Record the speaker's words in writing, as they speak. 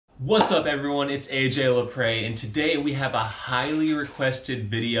What's up everyone, it's AJ Lepre, and today we have a highly requested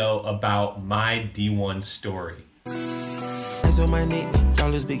video about my D1 story. On my neck,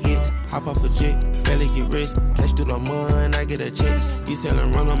 y'all is big hits, hop off a jet, barely get rich, cash through the mud, I get a check, you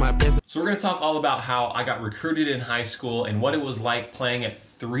selling run on my best. So we're gonna talk all about how I got recruited in high school and what it was like playing at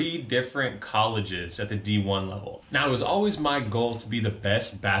 3 different colleges at the D1 level. Now, it was always my goal to be the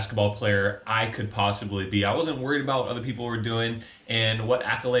best basketball player I could possibly be. I wasn't worried about what other people were doing and what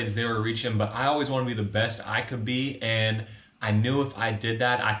accolades they were reaching, but I always wanted to be the best I could be, and I knew if I did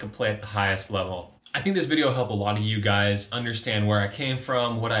that, I could play at the highest level. I think this video will help a lot of you guys understand where I came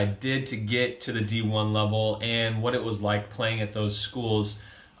from, what I did to get to the D1 level, and what it was like playing at those schools.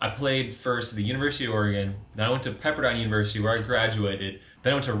 I played first at the University of Oregon, then I went to Pepperdine University where I graduated,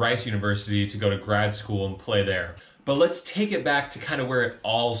 then I went to Rice University to go to grad school and play there. But let's take it back to kind of where it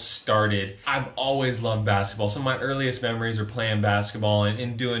all started. I've always loved basketball. Some of my earliest memories are playing basketball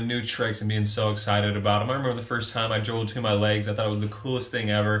and doing new tricks and being so excited about them. I remember the first time I dribbled between my legs. I thought it was the coolest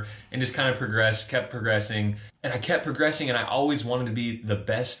thing ever, and just kind of progressed, kept progressing. And I kept progressing, and I always wanted to be the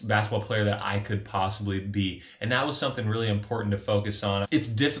best basketball player that I could possibly be. And that was something really important to focus on. It's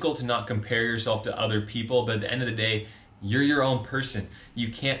difficult to not compare yourself to other people, but at the end of the day, you're your own person.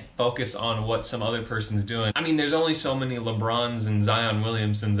 You can't focus on what some other person's doing. I mean, there's only so many LeBrons and Zion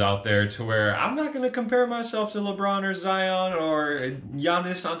Williamsons out there to where I'm not gonna compare myself to LeBron or Zion or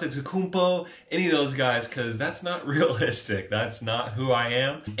Giannis Antetokounmpo, any of those guys, because that's not realistic. That's not who I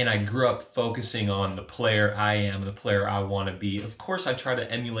am. And I grew up focusing on the player I am, the player I wanna be. Of course, I try to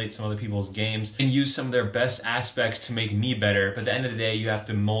emulate some other people's games and use some of their best aspects to make me better, but at the end of the day, you have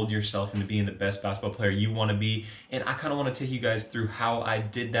to mold yourself into being the best basketball player you wanna be. And I kind of want to take you guys through how I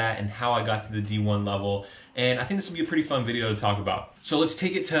did that and how I got to the D1 level. And I think this will be a pretty fun video to talk about. So let's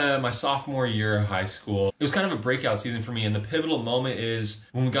take it to my sophomore year of high school. It was kind of a breakout season for me, and the pivotal moment is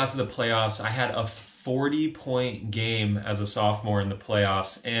when we got to the playoffs. I had a 40-point game as a sophomore in the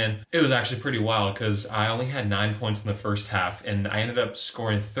playoffs, and it was actually pretty wild because I only had 9 points in the first half, and I ended up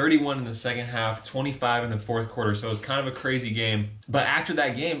scoring 31 in the second half, 25 in the fourth quarter, so it was kind of a crazy game. But after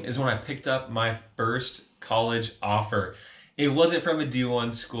that game is when I picked up my first college offer. It wasn't from a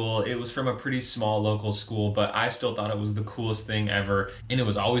D1 school, it was from a pretty small local school, but I still thought it was the coolest thing ever, and it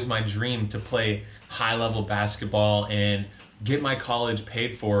was always my dream to play high-level basketball and get my college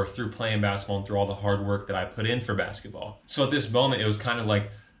paid for through playing basketball and through all the hard work that I put in for basketball. So at this moment, it was kind of like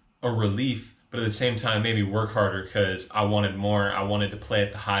a relief, but at the same time, made me work harder because I wanted more. I wanted to play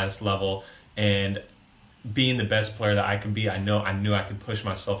at the highest level, and being the best player that I could be, I knew I could push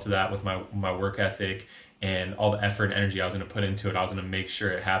myself to that with my work ethic and all the effort and energy I was going to put into it. I was going to make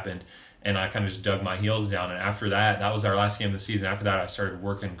sure it happened, and I kind of just dug my heels down. And after that was our last game of the season. After that, I started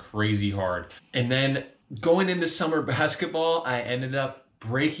working crazy hard. And then going into summer basketball, I ended up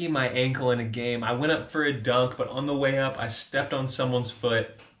breaking my ankle in a game. I went up for a dunk, but on the way up, I stepped on someone's foot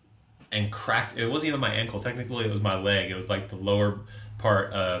and cracked. It wasn't even my ankle. Technically, it was my leg. It was like the lower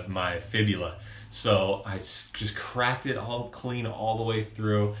part of my fibula. So I just cracked it all clean all the way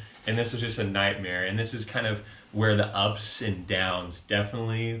through. And this was just a nightmare. And this is kind of where the ups and downs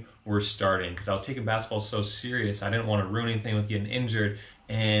definitely were starting, because I was taking basketball so serious. I didn't want to ruin anything with getting injured.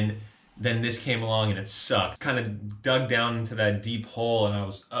 And then this came along and it sucked. Kind of dug down into that deep hole, and I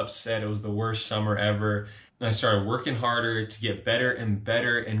was upset. It was the worst summer ever. And I started working harder to get better and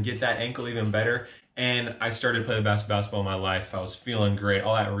better and get that ankle even better. And I started playing the best basketball in my life. I was feeling great.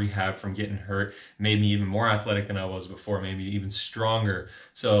 All that rehab from getting hurt made me even more athletic than I was before, made me even stronger.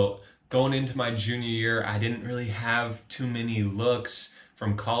 So going into my junior year, I didn't really have too many looks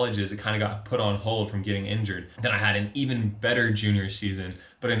from colleges. It kind of got put on hold from getting injured. Then I had an even better junior season.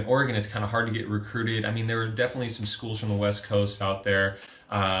 But in Oregon, it's kind of hard to get recruited. I mean, there were definitely some schools from the West Coast out there.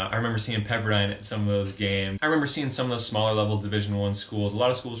 I remember seeing Pepperdine at some of those games. I remember seeing some of those smaller level Division I schools. A lot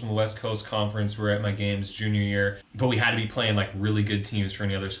of schools from the West Coast Conference were at my games junior year, but we had to be playing like really good teams for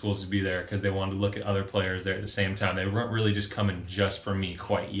any other schools to be there because they wanted to look at other players there at the same time. They weren't really just coming just for me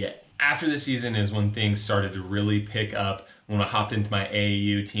quite yet. After the season is when things started to really pick up. When I hopped into my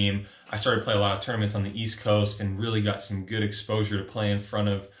AAU team, I started playing a lot of tournaments on the East Coast and really got some good exposure to play in front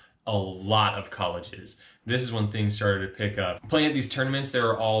of a lot of colleges. This is when things started to pick up. Playing at these tournaments, there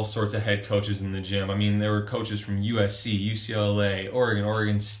were all sorts of head coaches in the gym. I mean, there were coaches from USC, UCLA, Oregon,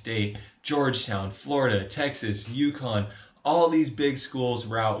 Oregon State, Georgetown, Florida, Texas, UConn. All these big schools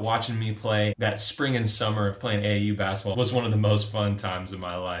were out watching me play. That spring and summer of playing AAU basketball was one of the most fun times of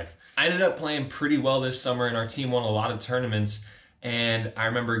my life. I ended up playing pretty well this summer, and our team won a lot of tournaments. And I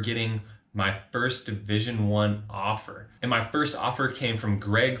remember getting my first Division I offer. And my first offer came from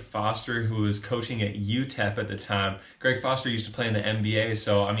Greg Foster, who was coaching at UTEP at the time. Greg Foster used to play in the NBA,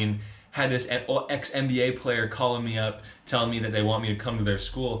 so I mean, had this ex-NBA player calling me up, telling me that they want me to come to their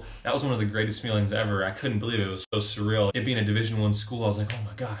school. That was one of the greatest feelings ever. I couldn't believe it. It was so surreal. It being a Division I school, I was like, oh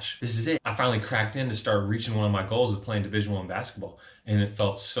my gosh, this is it. I finally cracked in to start reaching one of my goals of playing Division I basketball, and it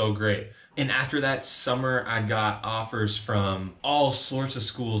felt so great. And after that summer, I got offers from all sorts of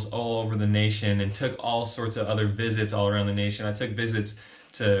schools all over the nation and took all sorts of other visits all around the nation. I took visits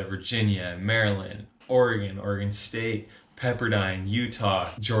to Virginia, Maryland, Oregon, Oregon State, Pepperdine, Utah,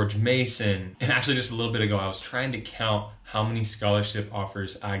 George Mason. And actually just a little bit ago, I was trying to count how many scholarship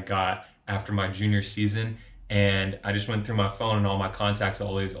offers I got after my junior season. And I just went through my phone and all my contacts,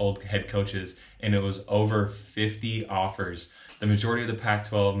 all these old head coaches, and it was over 50 offers. The majority of the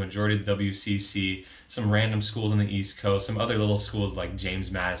Pac-12, majority of the WCC, some random schools on the East Coast, some other little schools like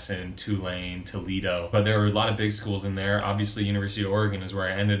James Madison, Tulane, Toledo. But there were a lot of big schools in there. Obviously, University of Oregon is where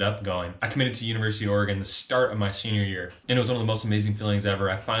I ended up going. I committed to University of Oregon the start of my senior year, and it was one of the most amazing feelings ever.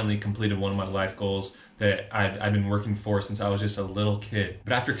 I finally completed one of my life goals that I'd been working for since I was just a little kid.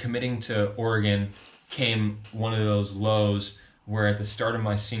 But after committing to Oregon came one of those lows where at the start of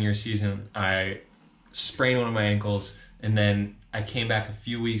my senior season, I sprained one of my ankles, and then I came back a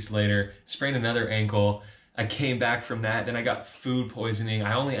few weeks later, sprained another ankle. I came back from that, then I got food poisoning.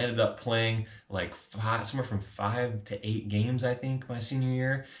 I only ended up playing like somewhere from 5 to 8 games, I think, my senior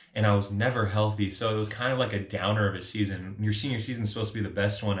year, and I was never healthy. So it was kind of like a downer of a season. Your senior season is supposed to be the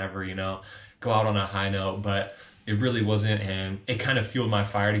best one ever, you know, go out on a high note, but it really wasn't, and it kind of fueled my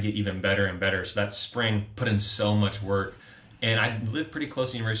fire to get even better and better. So that spring, put in so much work. And I lived pretty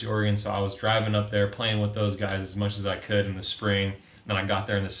close to University of Oregon, so I was driving up there, playing with those guys as much as I could in the spring. Then I got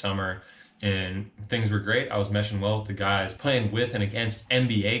there in the summer, and things were great. I was meshing well with the guys, playing with and against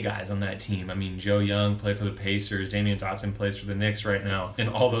NBA guys on that team. I mean, Joe Young played for the Pacers, Damian Dotson plays for the Knicks right now, and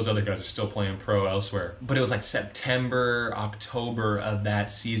all those other guys are still playing pro elsewhere. But it was like September, October of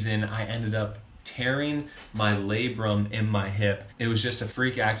that season, I ended up tearing my labrum in my hip. It was just a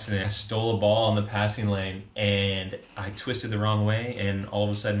freak accident. I stole a ball in the passing lane and I twisted the wrong way, and all of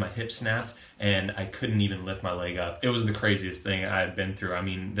a sudden my hip snapped and I couldn't even lift my leg up. It was the craziest thing I had been through. I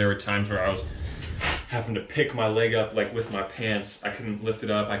mean, there were times where I was having to pick my leg up like with my pants. I couldn't lift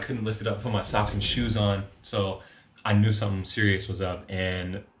it up. I couldn't lift it up, put my socks and shoes on. So I knew something serious was up,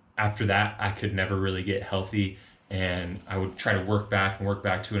 and after that I could never really get healthy. And I would try to work back to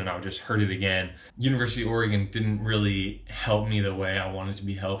it, and I would just hurt it again. University of Oregon didn't really help me the way I wanted to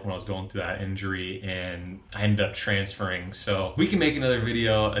be helped when I was going through that injury, and I ended up transferring. So we can make another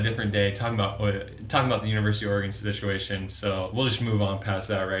video a different day talking about the University of Oregon situation. So we'll just move on past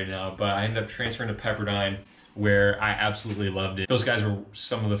that right now. But I ended up transferring to Pepperdine, where I absolutely loved it. Those guys were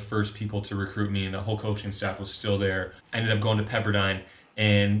some of the first people to recruit me, and the whole coaching staff was still there. I ended up going to Pepperdine,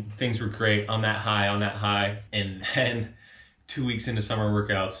 and things were great on that high. And then 2 weeks into summer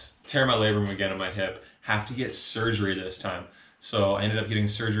workouts, tear my labrum again in my hip, have to get surgery this time. So I ended up getting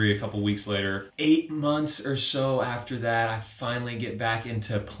surgery a couple weeks later. 8 months or so after that, I finally get back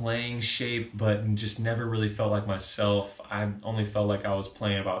into playing shape, but just never really felt like myself. I only felt like I was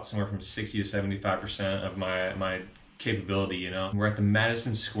playing about somewhere from 60 to 75% of my capability, you know. We're at the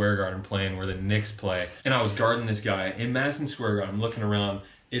Madison Square Garden playing where the Knicks play, and I was guarding this guy in Madison Square Garden. I'm looking around.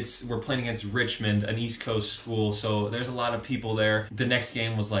 We're playing against Richmond, an East Coast school, so there's a lot of people there. The next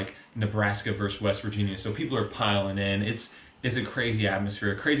game was like Nebraska versus West Virginia, so people are piling in. It's a crazy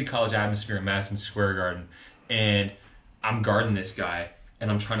atmosphere, a crazy college atmosphere in Madison Square Garden, and I'm guarding this guy, and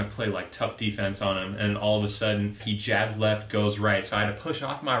I'm trying to play like tough defense on him, and all of a sudden he jabs left, goes right, so I had to push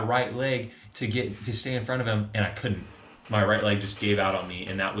off my right leg to stay in front of him, and I couldn't. My right leg just gave out on me,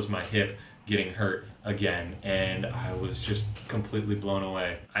 and that was my hip getting hurt again, and I was just completely blown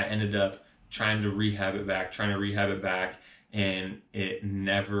away. I ended up trying to rehab it back, and it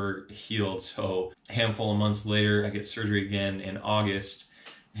never healed. So a handful of months later, I get surgery again in August,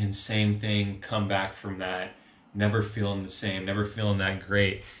 and same thing, come back from that, never feeling the same, never feeling that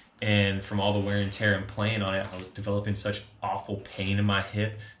great. And from all the wear and tear and playing on it, I was developing such awful pain in my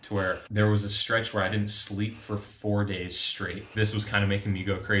hip to where there was a stretch where I didn't sleep for 4 days straight. This was kind of making me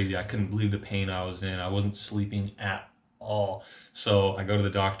go crazy. I couldn't believe the pain I was in. I wasn't sleeping at all. So I go to the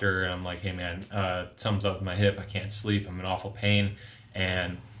doctor and I'm like, hey man, something's up with my hip. I can't sleep. I'm in awful pain.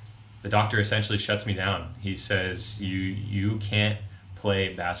 And the doctor essentially shuts me down. He says, you can't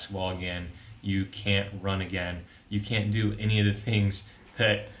play basketball again. You can't run again. You can't do any of the things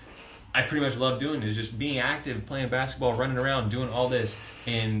that I pretty much love doing, is just being active, playing basketball, running around, doing all this.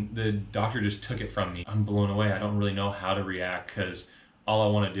 And the doctor just took it from me. I'm blown away. I don't really know how to react because all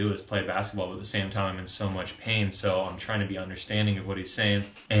I want to do is play basketball, but at the same time I'm in so much pain, so I'm trying to be understanding of what he's saying.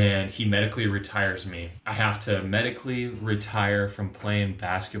 And he medically retires me. I have to medically retire from playing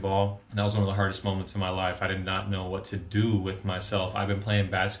basketball. That was one of the hardest moments in my life. I did not know what to do with myself. I've been playing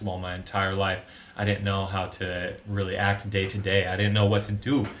basketball my entire life. I didn't know how to really act day to day. I didn't know what to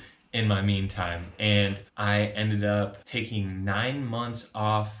do in my meantime. And I ended up taking 9 months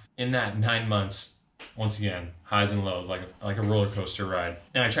off. In that 9 months, once again, highs and lows, like a roller coaster ride.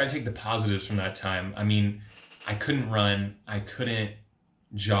 And I tried to take the positives from that time. I mean, I couldn't run, I couldn't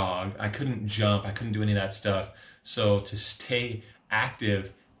jog, I couldn't jump, I couldn't do any of that stuff. So to stay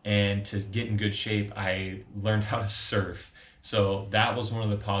active and to get in good shape, I learned how to surf. So that was one of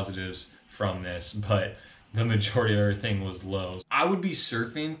the positives from this, but the majority of everything was lows. I would be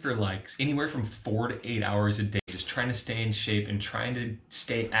surfing for like anywhere from 4 to 8 hours a day, just trying to stay in shape and trying to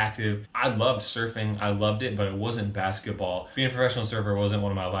stay active. I loved surfing, I loved it, but it wasn't basketball. Being a professional surfer wasn't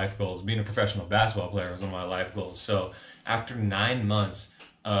one of my life goals. Being a professional basketball player was one of my life goals. So after 9 months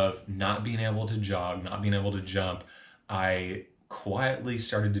of not being able to jog, not being able to jump, I quietly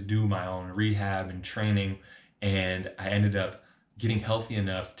started to do my own rehab and training, and I ended up getting healthy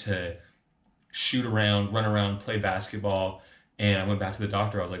enough to shoot around, run around, play basketball. And I went back to the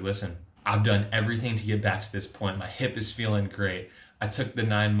doctor. I was like, listen, I've done everything to get back to this point. My hip is feeling great. I took the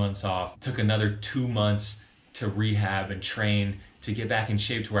 9 months off, took another 2 months to rehab and train to get back in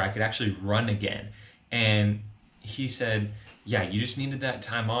shape to where I could actually run again. And he said, yeah, you just needed that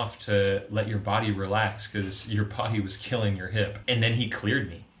time off to let your body relax because your body was killing your hip. And then he cleared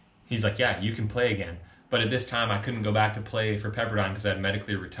me. He's like, yeah, you can play again. But at this time, I couldn't go back to play for Pepperdine because I had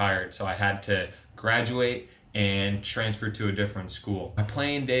medically retired. So I had to graduate and transfer to a different school. My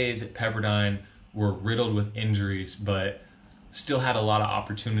playing days at Pepperdine were riddled with injuries, but still had a lot of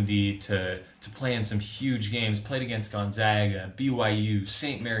opportunity to play in some huge games. Played against Gonzaga, BYU,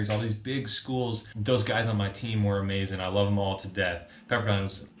 St. Mary's, all these big schools. Those guys on my team were amazing. I love them all to death. Pepperdine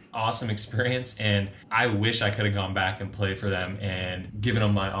was awesome experience, and I wish I could have gone back and played for them and given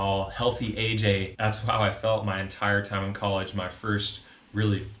them my all. Healthy AJ, that's how I felt my entire time in college. My first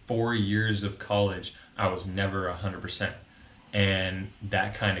really 4 years of college, I was never 100%, and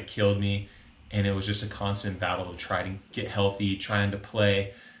that kind of killed me. And it was just a constant battle to try to get healthy, trying to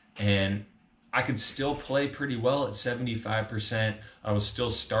play, and I could still play pretty well at 75%. I was still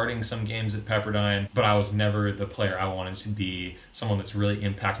starting some games at Pepperdine, but I was never the player I wanted to be, someone that's really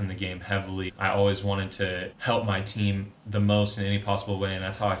impacting the game heavily. I always wanted to help my team the most in any possible way, and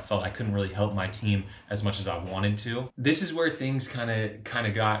that's how I felt. I couldn't really help my team as much as I wanted to. This is where things kind of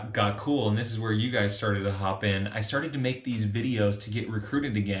got cool, and this is where you guys started to hop in. I started to make these videos to get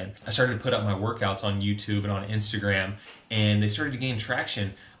recruited again. I started to put up my workouts on YouTube and on Instagram, and they started to gain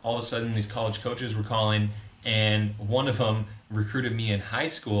traction. All of a sudden, these college coaches were calling, and one of them recruited me in high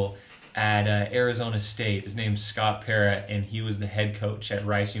school at Arizona State. His name's Scott Parra, and he was the head coach at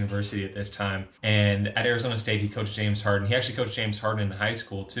Rice University at this time. And at Arizona State, he coached James Harden. He actually coached James Harden in high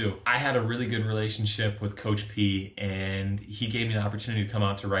school, too. I had a really good relationship with Coach P, and he gave me the opportunity to come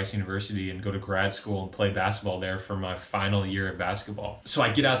out to Rice University and go to grad school and play basketball there for my final year of basketball. So I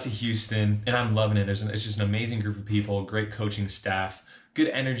get out to Houston, and I'm loving it. It's just an amazing group of people, great coaching staff, good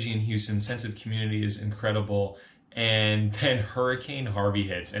energy in Houston, sense of community is incredible. And then Hurricane Harvey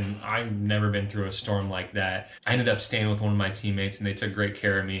hits, and I've never been through a storm like that. I ended up staying with one of my teammates, and they took great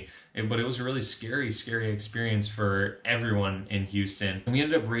care of me. But it was a really scary experience for everyone in Houston. And we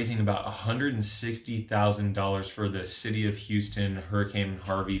ended up raising about $160,000 for the City of Houston Hurricane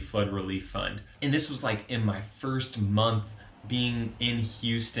Harvey Flood Relief Fund. And this was like in my first month being in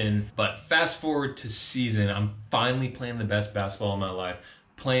Houston. But fast forward to season, I'm finally playing the best basketball in my life,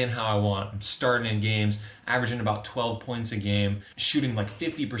 playing how I want. I'm starting in games, averaging about 12 points a game, shooting like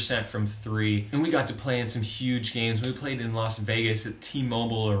 50% from three. And we got to play in some huge games. We played in Las Vegas at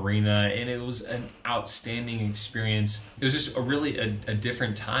T-Mobile Arena, and it was an outstanding experience. It was just a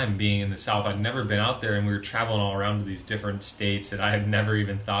different time being in the South. I'd never been out there, and we were traveling all around to these different states that I had never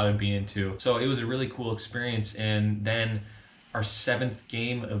even thought of being to. So it was a really cool experience. And then our 7th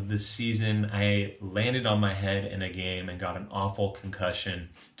game of the season, I landed on my head in a game and got an awful concussion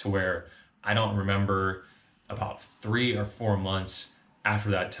to where I don't remember about 3 or 4 months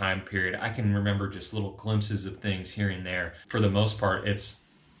after that time period. I can remember just little glimpses of things here and there. For the most part, it's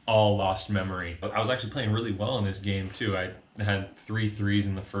all lost memory. But I was actually playing really well in this game too. I had 3 threes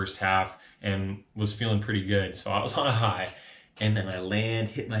in the first half and was feeling pretty good. So I was on a high, and then I land,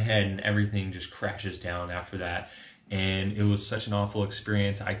 hit my head, and everything just crashes down after that. And it was such an awful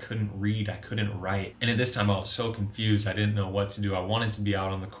experience. I couldn't read, I couldn't write. And at this time I was so confused. I didn't know what to do. I wanted to be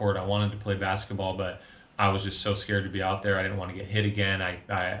out on the court. I wanted to play basketball, but I was just so scared to be out there. I didn't want to get hit again.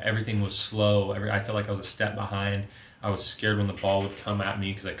 Everything was slow. I felt like I was a step behind. I was scared when the ball would come at me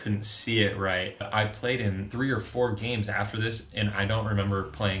because I couldn't see it right. I played in 3 or 4 games after this, and I don't remember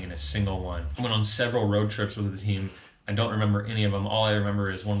playing in a single one. I went on several road trips with the team. I don't remember any of them. All I remember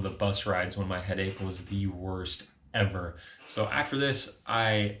is one of the bus rides when my headache was the worst ever. So after this,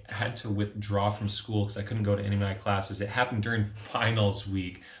 I had to withdraw from school because I couldn't go to any of my classes. It happened during finals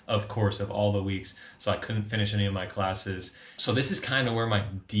week, of course, of all the weeks. So I couldn't finish any of my classes. So this is kind of where my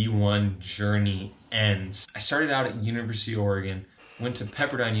D1 journey ends. I started out at University of Oregon, went to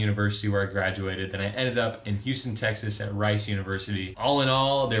Pepperdine University where I graduated. Then I ended up in Houston, Texas at Rice University. All in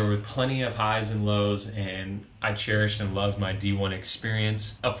all, there were plenty of highs and lows, and I cherished and loved my D1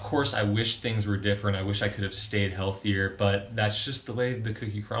 experience. Of course, I wish things were different. I wish I could have stayed healthier, but that's just the way the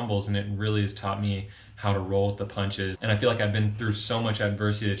cookie crumbles, and it really has taught me how to roll with the punches. And I feel like I've been through so much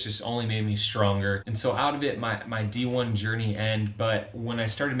adversity that's just only made me stronger. And so out of it, my D1 journey ended. But when I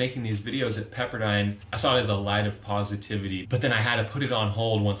started making these videos at Pepperdine, I saw it as a light of positivity. But then I had to put it on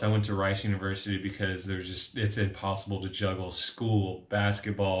hold once I went to Rice University because it's impossible to juggle school,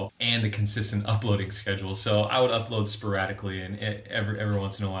 basketball, and the consistent uploading schedule. So I would upload sporadically and every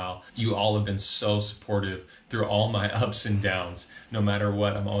once in a while. You all have been so supportive through all my ups and downs. No matter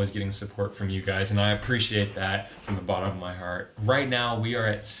what, I'm always getting support from you guys, and I appreciate that from the bottom of my heart. Right now, we are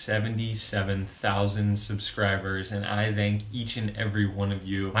at 77,000 subscribers, and I thank each and every one of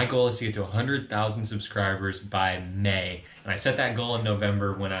you. My goal is to get to 100,000 subscribers by May, and I set that goal in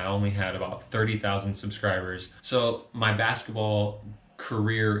November when I only had about 30,000 subscribers. So my basketball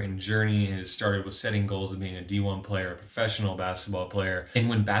career and journey has started with setting goals of being a D1 player, a professional basketball player. And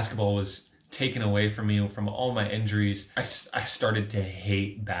when basketball was taken away from me from all my injuries, I started to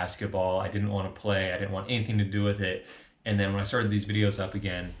hate basketball. I didn't want to play. I didn't want anything to do with it. And then when I started these videos up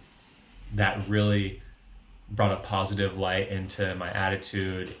again, that really brought a positive light into my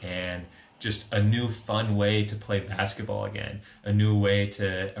attitude and just a new fun way to play basketball again, a new way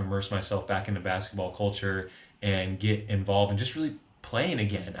to immerse myself back into basketball culture and get involved and just really playing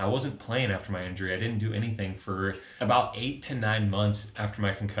again. I wasn't playing after my injury. I didn't do anything for about 8 to 9 months after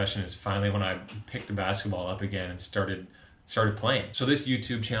my concussion is finally when I picked the basketball up again and started playing. So this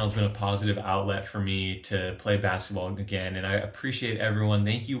YouTube channel has been a positive outlet for me to play basketball again, and I appreciate everyone.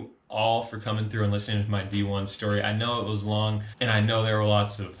 Thank you all for coming through and listening to my D1 story. I know it was long, and I know there were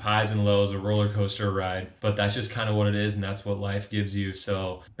lots of highs and lows, a roller coaster ride, but that's just kind of what it is, and that's what life gives you.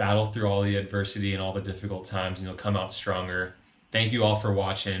 So battle through all the adversity and all the difficult times, and you'll come out stronger. Thank you all for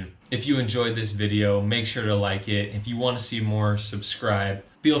watching. If you enjoyed this video, make sure to like it. If you want to see more, subscribe.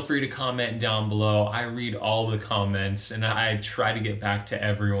 Feel free to comment down below. I read all the comments and I try to get back to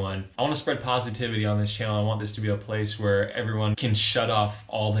everyone. I want to spread positivity on this channel. I want this to be a place where everyone can shut off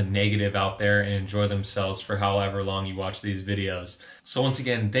all the negative out there and enjoy themselves for however long you watch these videos. So once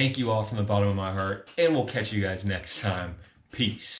again, thank you all from the bottom of my heart, and we'll catch you guys next time. Peace.